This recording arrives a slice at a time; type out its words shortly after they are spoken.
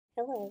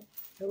Hello,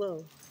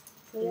 Hello,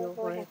 we we are are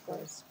four Hecklers.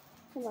 Hecklers,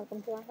 and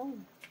welcome to our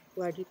home.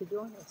 Glad you could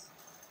join us.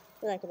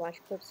 We like to watch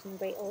clips from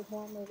great old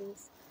horror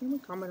movies. And we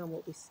comment on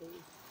what we see.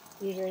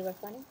 Usually we're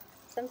funny,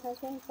 sometimes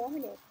we're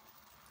informative.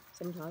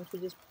 Sometimes we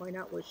just point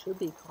out what should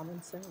be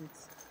common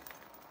sense.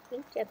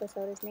 Each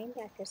episode is named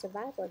after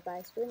survival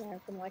advice we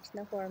learned from watching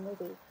the horror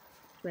movie.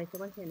 To make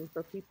them handy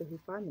for people who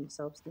find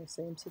themselves in the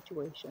same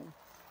situation.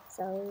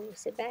 So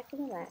sit back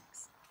and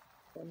relax.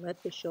 Then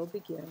let the show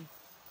begin.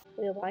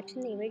 We are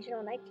watching the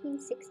original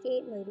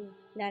 1968 movie,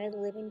 Night of the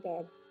Living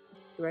Dead.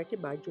 Directed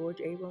by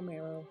George A.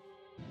 Romero.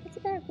 It's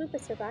about a group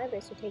of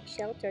survivors who take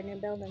shelter in an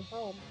abandoned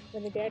home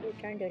when the dead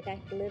return to attack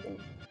the living.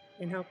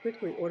 And how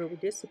quickly order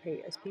would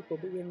dissipate as people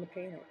begin to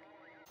panic.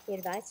 The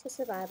advice to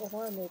survive a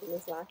horror movie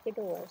is lock your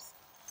doors.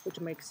 Which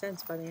makes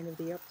sense by the end of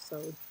the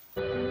episode.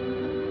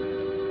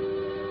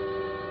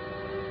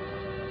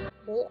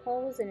 Bullet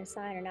holes in a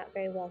sign are not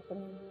very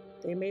welcoming.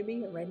 They may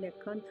be in redneck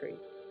country.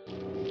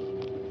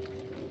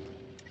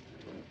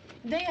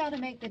 They ought to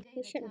make the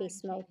You shouldn't be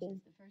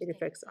smoking. It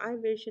affects eye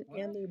vision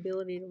and the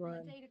ability to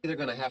run. They're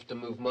going to have to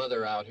move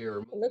Mother out here.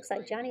 It looks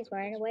like Johnny's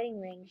wearing a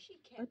wedding ring.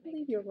 I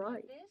believe you're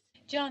right.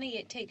 Johnny,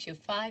 it takes you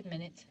 5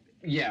 minutes.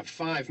 Yeah,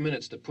 5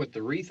 minutes to put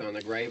the wreath on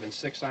the grave and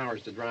 6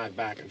 hours to drive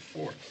back and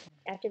forth.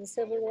 After the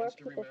Civil War,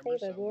 people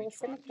favored rural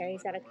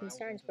cemeteries out of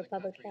concerns for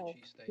public health.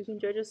 You can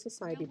judge a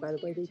society by the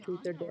way they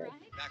treat their dead.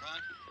 Back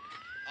on?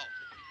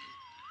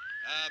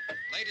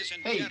 Ladies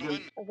and Hey,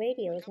 gentlemen. A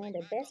radio is one of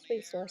the best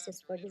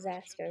resources for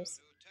disasters.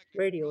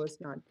 Radio is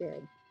not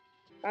dead.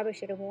 Barbara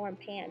should have worn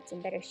pants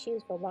and better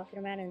shoes while walking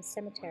around in the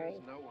cemetery.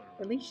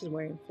 At least she's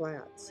wearing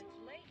flats.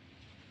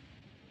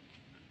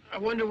 I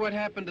wonder what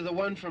happened to the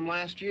one from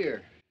last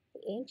year.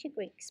 The ancient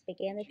Greeks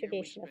began the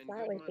tradition of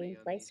flowers being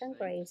placed on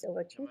graves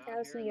over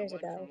 2,000 years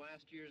ago.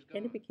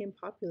 And it became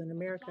popular in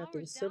America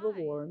after the Civil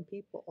War, and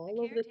people all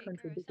over the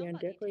country began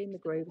decorating the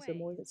graves of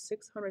more than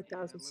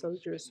 600,000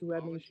 soldiers who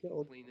had been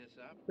killed.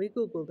 We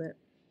Googled it.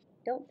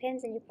 Don't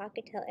pens in your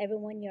pocket tell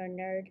everyone you're a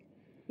nerd?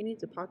 He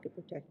needs a pocket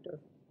protector.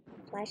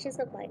 Flashes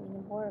of lightning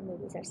in horror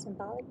movies are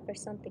symbolic for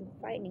something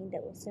frightening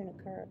that will soon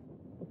occur.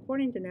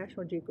 According to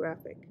National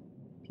Geographic,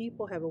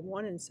 people have a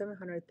 1 in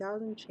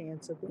 700,000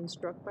 chance of being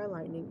struck by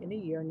lightning in a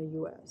year in the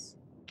U.S.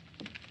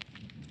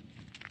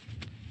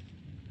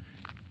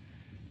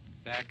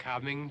 They're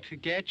coming to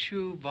get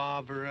you,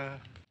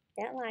 Barbara.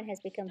 That line has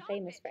become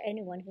famous for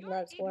anyone who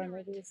loves horror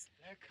movies.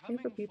 And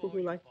for people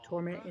who like to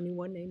torment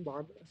anyone named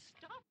Barbara.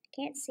 I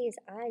can't see his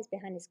eyes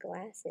behind his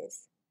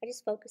glasses. I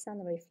just focus on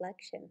the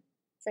reflection.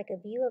 It's like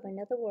a view of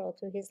another world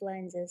through his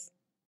lenses.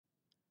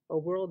 A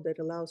world that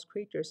allows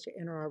creatures to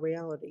enter our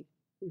reality.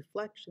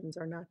 Reflections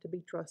are not to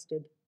be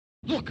trusted.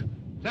 Look,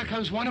 there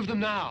comes one of them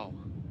now.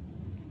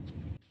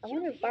 I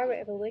wonder if Barbara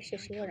ever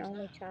wishes she were an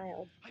only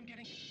child.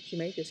 She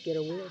may just get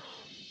a wish.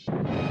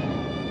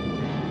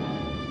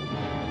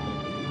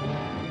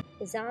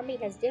 The zombie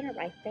has dinner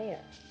right there.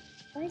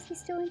 Why is he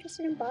still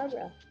interested in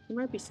Barbara? He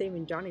might be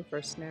saving Johnny for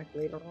a snack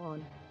later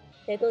on.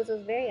 There goes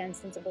those very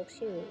unsensible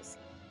shoes.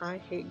 I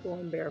hate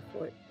going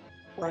barefoot.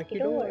 Lock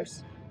your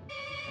doors.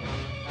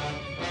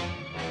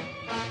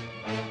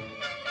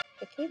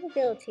 The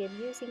capability of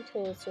using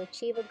tools to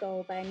achieve a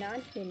goal by a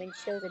non-human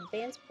shows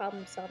advanced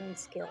problem-solving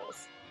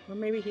skills. Or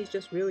maybe he's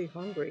just really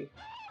hungry.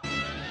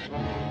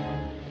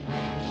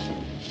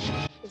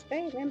 He's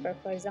very limber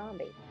for a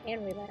zombie,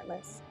 and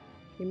relentless.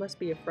 He must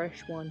be a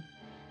fresh one.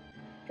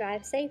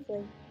 Drive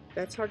safely.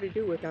 That's hard to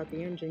do without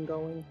the engine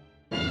going.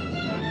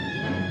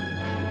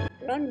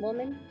 Run,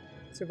 woman.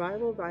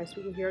 Survival advice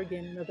we will hear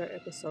again in other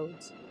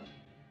episodes.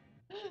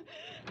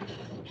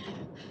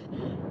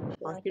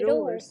 Lock your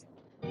doors.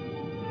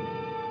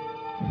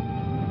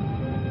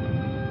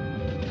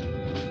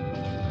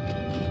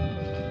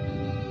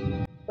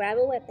 Grab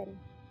a weapon.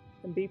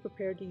 And be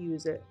prepared to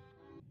use it.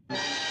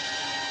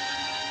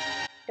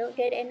 Don't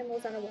dead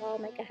animals on a wall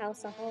make a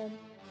house a home.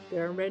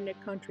 They're in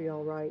redneck country,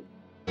 all right.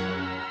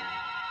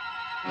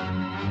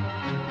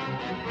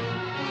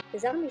 The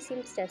zombie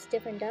seems to have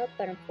stiffened up,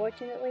 but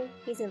unfortunately,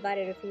 he's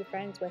invited a few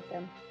friends with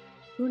him.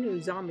 Who knew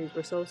zombies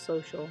were so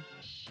social?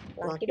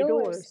 Lock your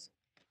doors.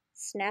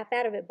 Snap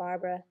out of it,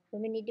 Barbara.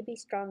 Women need to be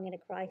strong in a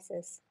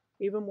crisis.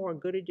 Even more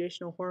good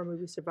additional horror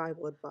movie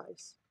survival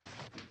advice.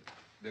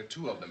 There are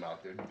 2 of them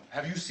out there.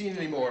 Have you seen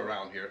any more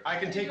around here? I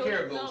can take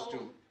care of those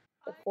 2.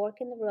 The fork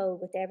in the road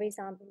with every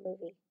zombie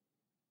movie.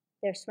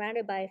 They're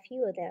surrounded by a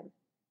few of them.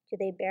 Do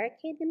they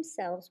barricade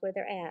themselves where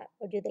they're at,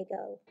 or do they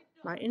go?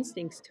 My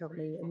instincts tell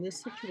me in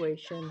this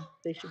situation,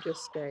 they should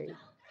just stay.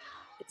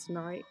 It's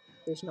night,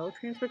 there's no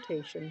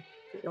transportation,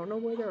 they don't know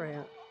where they're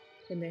at,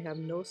 and they have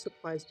no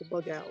supplies to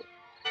bug out.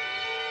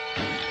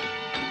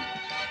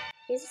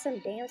 These are some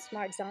damn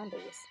smart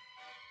zombies.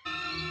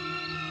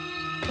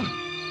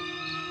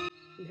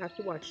 You have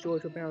to watch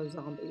George Romero's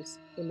zombies.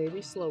 They may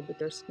be slow, but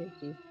they're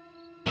sneaky.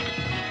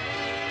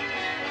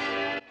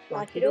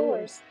 Lock your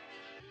doors.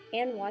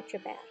 And watch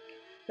your back.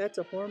 That's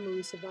a horror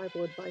movie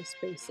survival advice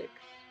basic.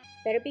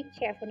 Better be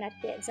careful not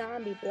to get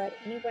zombie blood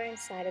anywhere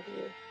inside of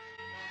you.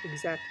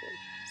 Exactly.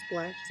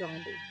 Splash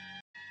zombie.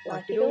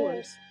 Lock your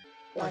doors.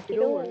 Lock your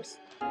doors.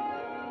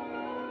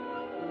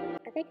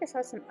 I think I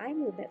saw some eye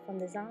movement from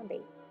the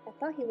zombie. I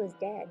thought he was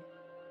dead.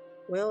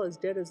 Well, as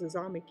dead as a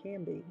zombie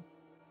can be.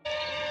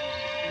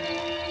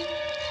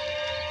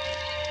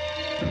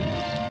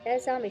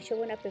 That zombie sure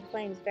went up in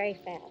flames very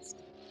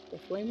fast. The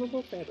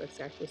Flammable Fabrics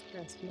Act was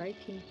passed in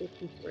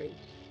 1953.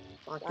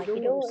 Lock Lock your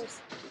your doors.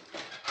 doors.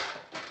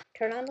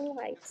 Turn on the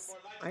lights.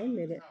 I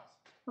admit it.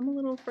 I'm a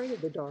little afraid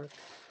of the dark.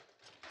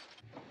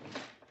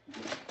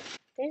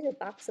 There's a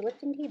box of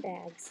Lipton tea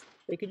bags.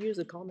 They could use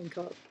a calming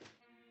cup.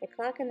 The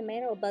clock in the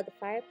mantel above the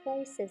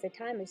fireplace says the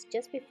time is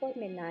just before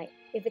midnight,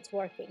 if it's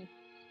working.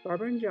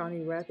 Barbara and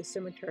Johnny were at the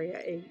cemetery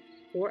at 8.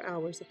 4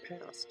 hours have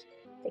passed.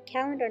 The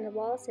calendar on the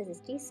wall says it's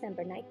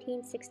December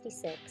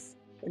 1966.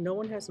 But no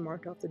one has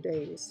marked off the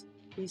days.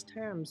 These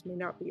times may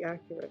not be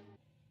accurate.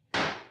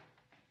 Yeah,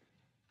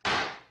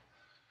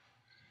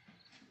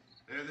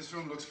 this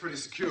room looks pretty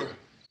secure.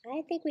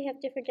 I think we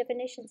have different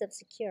definitions of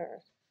secure.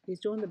 He's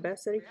doing the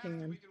best that he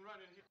can.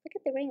 Look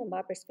at the ring on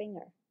Barbara's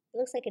finger. It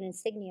looks like an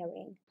insignia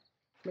ring.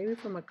 Maybe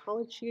from a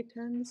college she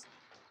attends?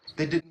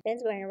 They didn't.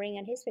 Ben's wearing a ring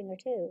on his finger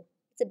too.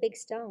 It's a big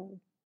stone.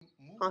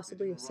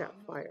 Possibly a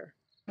sapphire.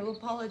 I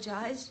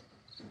apologize.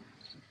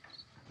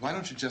 Why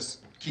don't you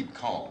just keep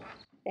calm?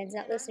 Ben's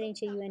not listening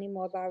to you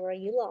anymore, Barbara.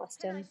 You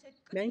lost him.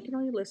 Men can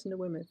only listen to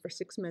women for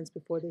 6 minutes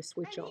before they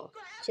switch off.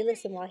 She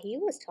listened while he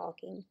was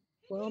talking.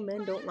 Well,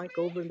 men don't like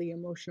overly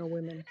emotional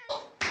women.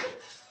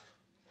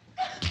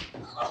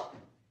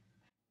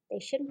 They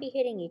shouldn't be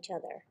hitting each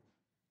other.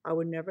 I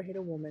would never hit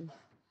a woman.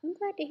 I'm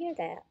glad to hear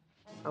that.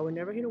 I would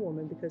never hit a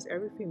woman because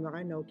every female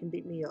I know can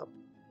beat me up,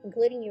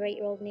 Including your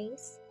 8-year-old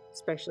niece.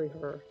 especially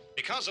her.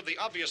 Because of the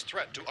obvious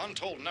threat to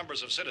untold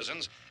numbers of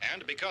citizens,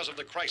 and because of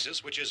the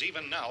crisis which is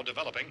even now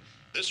developing,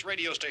 this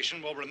radio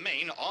station will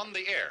remain on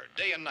the air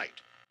day and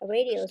night. A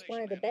radio is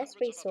one of the best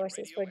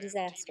resources for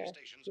disaster.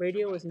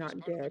 Radio is not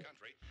dead.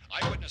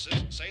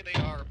 Eyewitnesses say they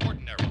are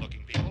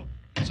ordinary-looking people.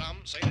 Some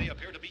say they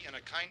appear to be in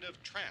a kind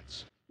of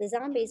trance. The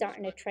zombies aren't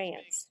in a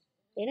trance.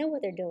 They know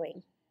what they're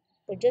doing.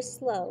 They're just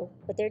slow,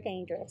 but they're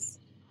dangerous.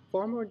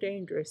 Far more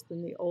dangerous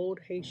than the old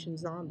Haitian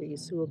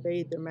zombies who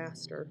obeyed their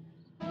master.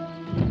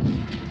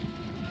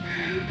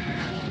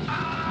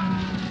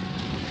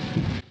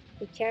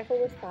 Be careful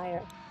with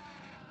fire.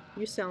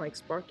 You sound like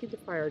Sparky the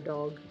Fire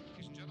Dog.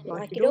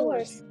 Lock your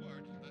doors.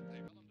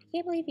 I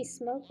can't believe he's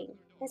smoking.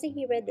 Hasn't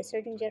he read the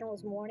Surgeon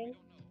General's warning?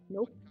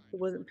 Nope, it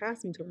wasn't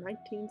passed until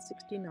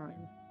 1969.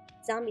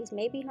 Zombies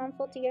may be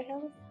harmful to your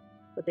health.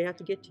 But they have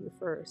to get to you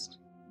first.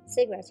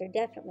 Cigarettes are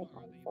definitely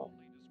harmful.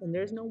 And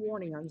there's no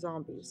warning on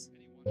zombies.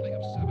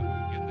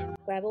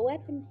 Grab a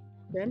weapon.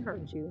 Ben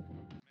heard you.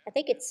 I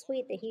think it's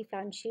sweet that he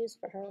found shoes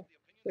for her.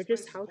 They're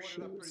just house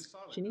shoes.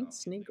 She needs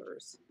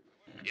sneakers.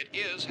 It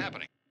is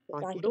happening.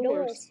 Lock your your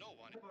doors.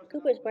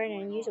 Cooper's wearing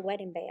an unusual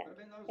wedding band,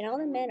 and all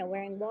the men are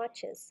wearing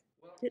watches.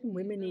 Didn't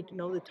women need to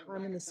know the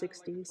time in the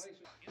 60s?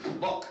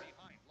 Look,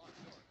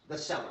 the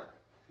cellar.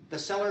 The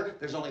cellar,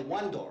 there's only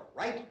one door,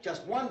 right?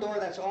 Just one door,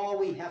 that's all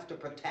we have to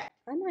protect.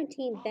 I'm on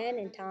Team Ben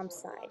and Tom's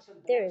side.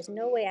 There is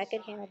no way I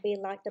could handle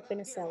being locked up in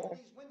a cellar.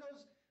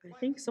 I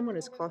think someone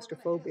is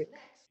claustrophobic.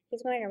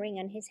 He's wearing a ring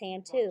on his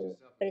hand too,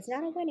 but it's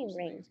not a wedding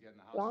ring.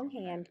 Wrong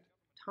hand.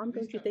 Tom,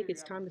 don't you think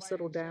it's time to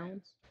settle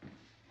down?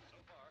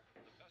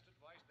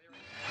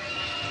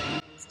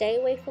 Stay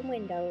away from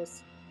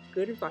windows.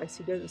 Good advice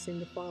he doesn't seem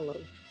to follow.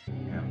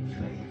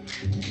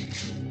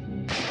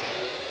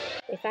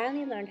 They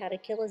finally learned how to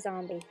kill a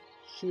zombie.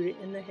 Shoot it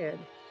in the head.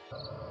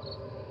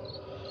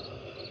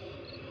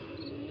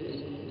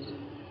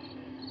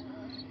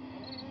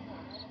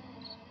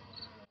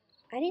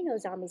 I didn't know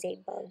zombies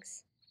ate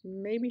bugs.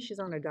 Maybe she's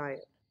on a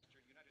diet.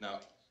 Now,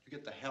 you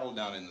get the hell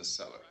down in the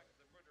cellar.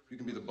 You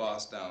can be the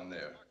boss down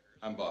there.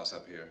 I'm boss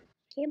up here.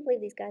 Can't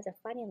believe these guys are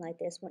fighting like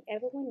this when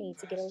everyone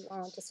needs to get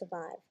along to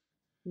survive.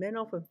 Men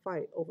often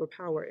fight over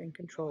power and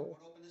control.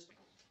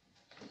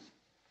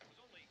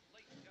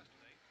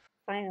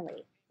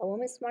 Finally, a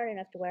woman smart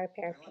enough to wear a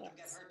pair of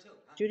pants.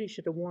 Judy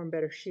should have worn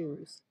better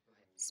shoes.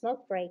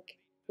 Smoke break.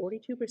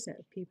 42%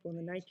 of people in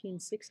the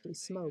 1960s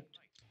smoked.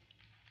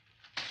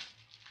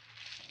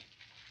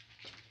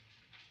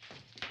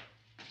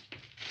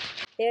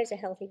 There's a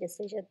healthy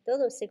decision. Throw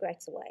those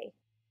cigarettes away.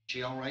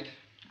 She all right?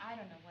 I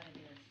don't know what it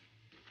is.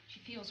 She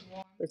feels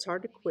warm. But it's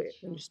hard to quit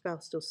when your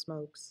spouse still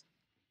smokes.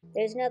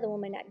 There's another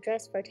woman not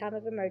dressed for a time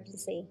of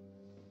emergency.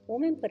 The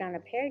woman put on a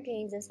pair of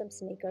jeans and some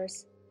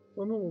sneakers.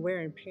 Women were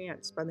wearing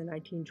pants by the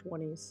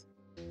 1920s.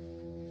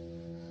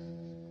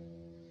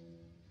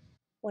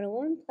 When a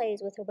woman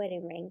plays with her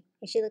wedding ring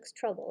and she looks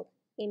troubled,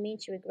 it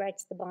means she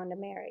regrets the bond of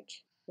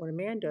marriage. When a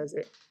man does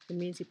it, it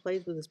means he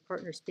plays with his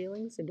partner's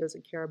feelings and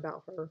doesn't care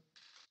about her.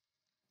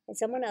 And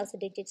someone else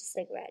addicted to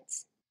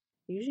cigarettes.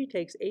 It usually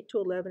takes 8 to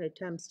 11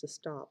 attempts to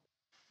stop.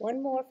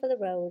 One more for the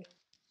road.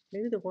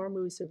 Maybe the horror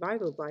movie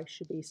survival advice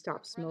should be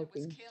stop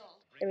smoking.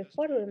 The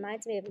reporter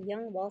reminds me of a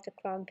young Walter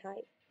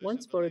Cronkite.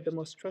 Once voted the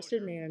most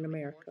trusted man in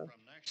America.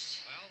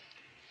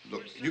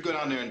 Look, you go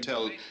down there and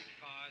tell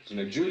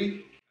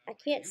Judy. I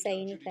can't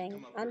say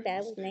anything. I'm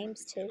bad with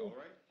names too.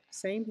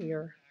 Same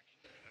here.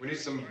 We need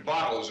some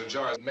bottles or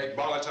jars. Make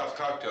Molotov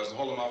cocktails and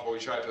hold them off while we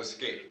try to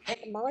escape.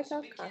 The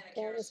Molotov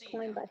cocktail was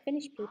coined by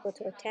Finnish people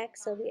to attack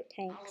Soviet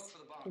tanks.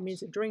 It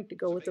means a drink to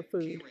go with the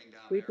food.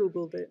 We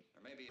Googled it.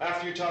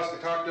 After you toss the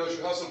cocktails,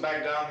 you hustle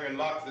back down here and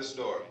lock this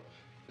door.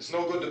 It's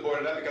no good to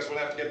board it up because we'll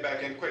have to get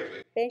back in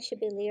quickly. Ben should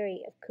be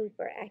leery of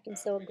Cooper acting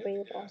so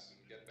agreeable.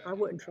 I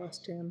wouldn't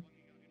trust him.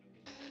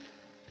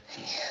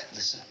 Hey,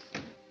 listen.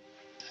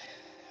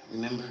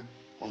 Remember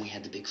when we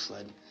had the big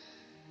flood?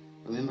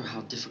 Remember how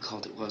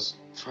difficult it was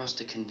for us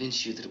to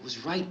convince you that it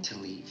was right to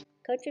leave?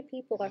 Country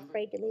people are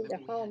afraid to leave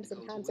their homes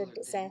in times of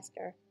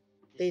disaster.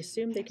 They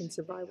assume they can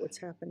survive what's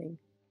happening.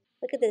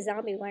 Look at the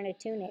zombie wearing a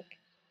tunic.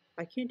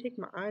 I can't take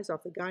my eyes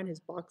off the guy in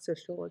his boxer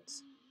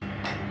shorts.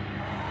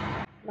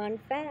 Run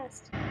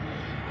fast.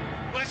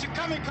 Unless you're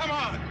coming, come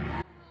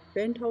on!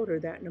 Ben told her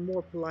that in a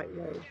more polite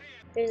way.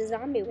 There's a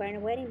zombie wearing a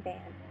wedding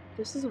band.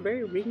 This is a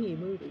very ringy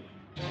movie.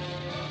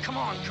 Come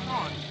on, come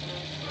on!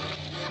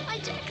 My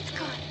jacket's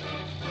caught.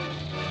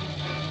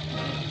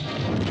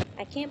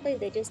 I can't believe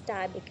they just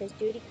died because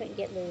Judy couldn't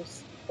get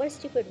loose. What a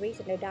stupid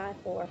reason to die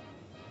for.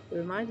 It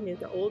reminds me of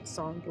the old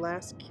song, The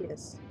Last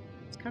Kiss.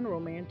 It's kind of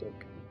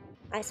romantic.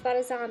 I spot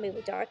a zombie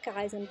with dark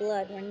eyes and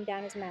blood running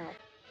down his mouth.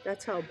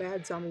 That's how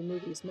bad zombie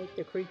movies make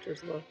their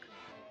creatures look.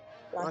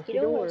 Lock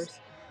your doors.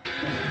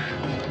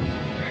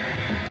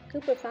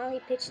 Cooper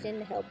finally pitched in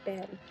to help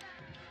Ben.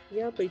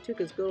 Yeah, but he took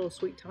his good old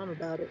sweet time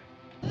about it.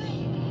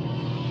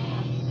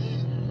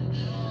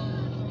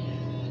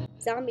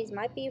 Zombies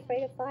might be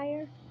afraid of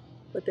fire,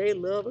 but they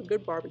love a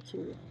good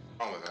barbecue. What's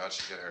wrong with her? How'd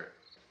she get hurt?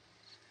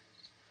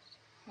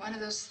 One of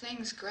those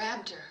things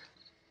grabbed her.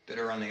 Bit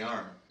her on the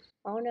arm.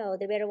 Oh no,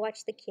 they better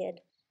watch the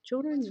kid.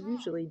 Children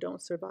usually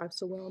don't survive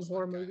so well in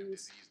horror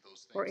movies,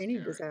 or any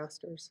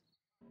disasters.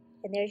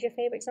 And there's your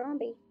favorite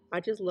zombie. I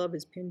just love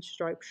his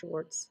pinstripe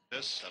shorts.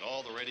 This at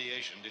all the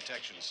radiation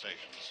detection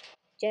stations.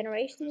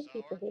 Generations of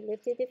people who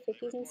lived through the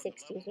 50s and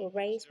 60s were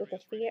raised with a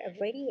fear of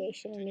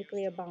radiation and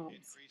nuclear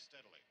bombs.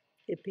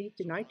 It peaked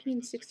in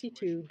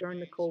 1962 during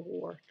the Cold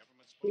War.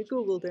 We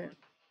Googled it.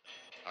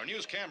 Our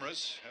news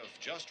cameras have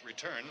just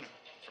returned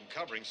from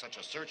covering such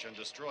a search and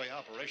destroy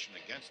operation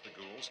against the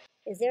ghouls.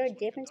 Is there a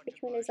difference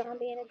between a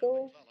zombie and a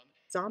ghoul?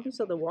 Zombies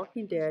are the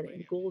walking dead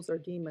and ghouls are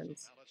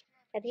demons.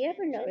 Have you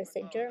ever noticed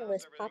that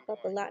journalists pop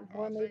up a lot in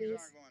horror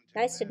movies?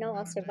 Nice to know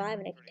I'll survive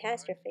in a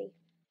catastrophe.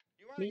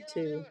 Me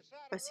too.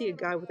 I see a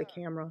guy with a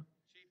camera.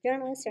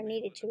 Journalists are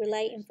needed to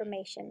relay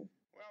information.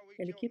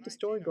 And to keep the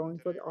story going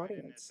for the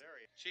audience.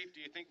 Chief,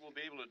 do you think we'll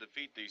be able to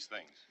defeat these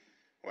things?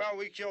 Well,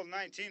 we killed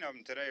 19 of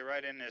them today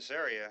right in this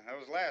area.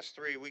 Those last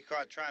 3 we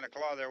caught trying to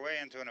claw their way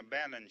into an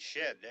abandoned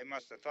shed. They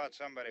must have thought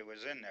somebody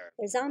was in there.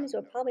 The zombies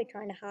were probably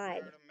trying to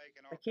hide.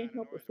 I can't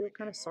help but feel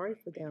kind of sorry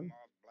for them.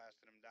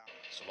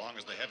 So long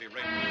as the heavy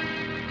rain...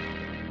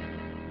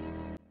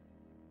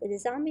 Did the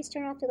zombies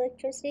turn off the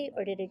electricity,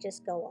 or did it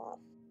just go off?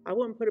 I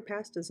wouldn't put it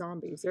past the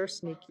zombies. They're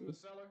sneaky.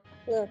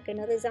 Look,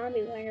 another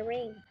zombie wearing a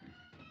ring.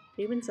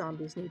 Even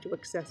zombies need to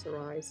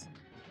accessorize.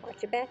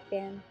 Watch your back,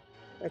 Ben.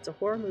 That's a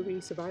horror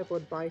movie survival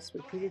advice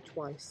repeated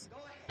twice.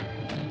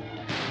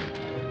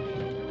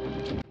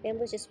 Ben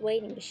was just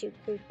waiting to shoot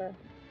Cooper.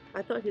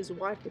 I thought his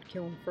wife would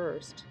kill him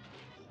first.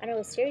 I know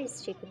a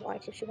series she could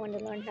watch if she wanted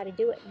to learn how to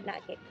do it and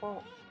not get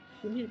caught.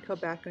 You need to cut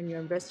back on your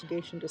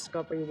investigation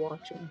discovery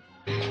watching.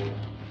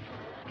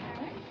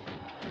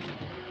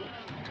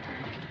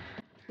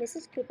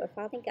 Mrs. Cooper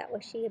finally got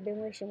what she had been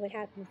wishing would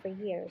happen for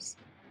years.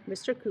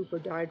 Mr. Cooper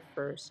died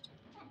first.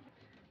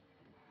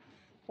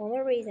 One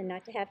more reason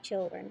not to have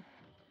children.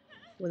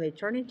 When they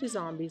turn into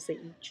zombies, they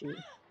eat you.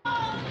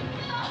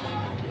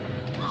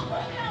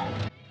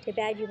 Too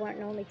bad you weren't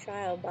an only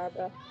child,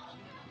 Barbara.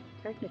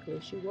 Technically,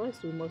 she was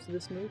through most of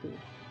this movie.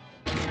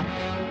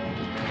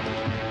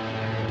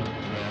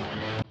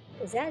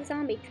 Is that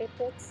zombie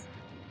triplets?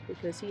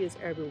 Because he is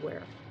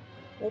everywhere.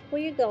 Look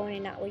where you're going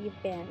and not where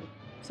you've been.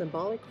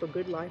 Symbolic for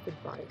good life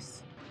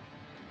advice.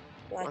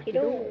 Lock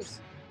your doors.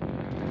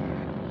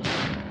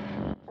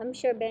 I'm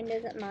sure Ben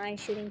doesn't mind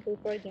shooting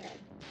Cooper again.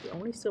 The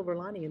only silver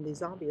lining in the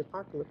zombie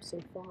apocalypse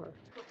so far.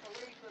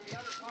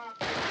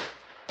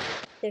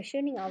 They're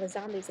shooting all the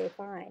zombies they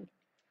find.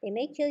 They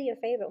may kill your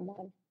favorite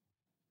one.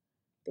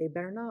 They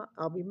better not.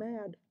 I'll be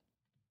mad.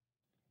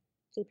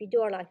 Keep your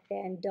door locked,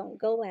 Ben. Don't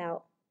go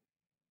out.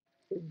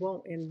 It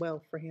won't end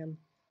well for him.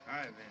 All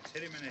right, Vince.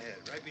 Hit him in the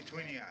head, right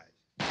between the eyes.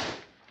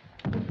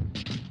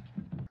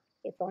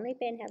 If only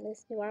Ben had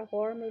listened to our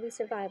horror movie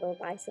survival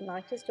advice and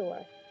locked his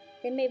door,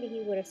 then maybe he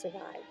would have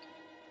survived.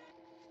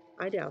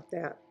 I doubt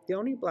that. The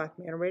only black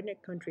man in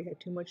redneck country had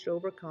too much to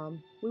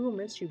overcome. We will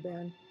miss you,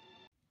 Ben.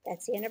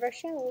 That's the end of our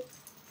show.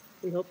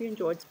 We hope you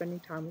enjoyed spending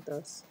time with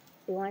us.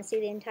 If you want to see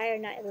the entire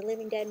Night of the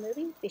Living Dead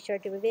movie, be sure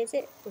to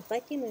revisit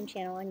Reflecting Moon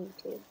channel on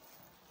YouTube.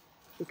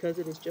 Because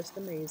it is just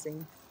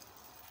amazing.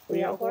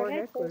 We are Horror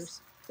Hecklers.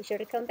 Be sure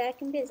to come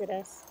back and visit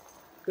us.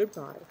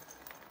 Goodbye.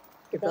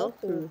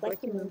 Developed through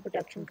Reflecting Moon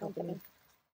Production Company.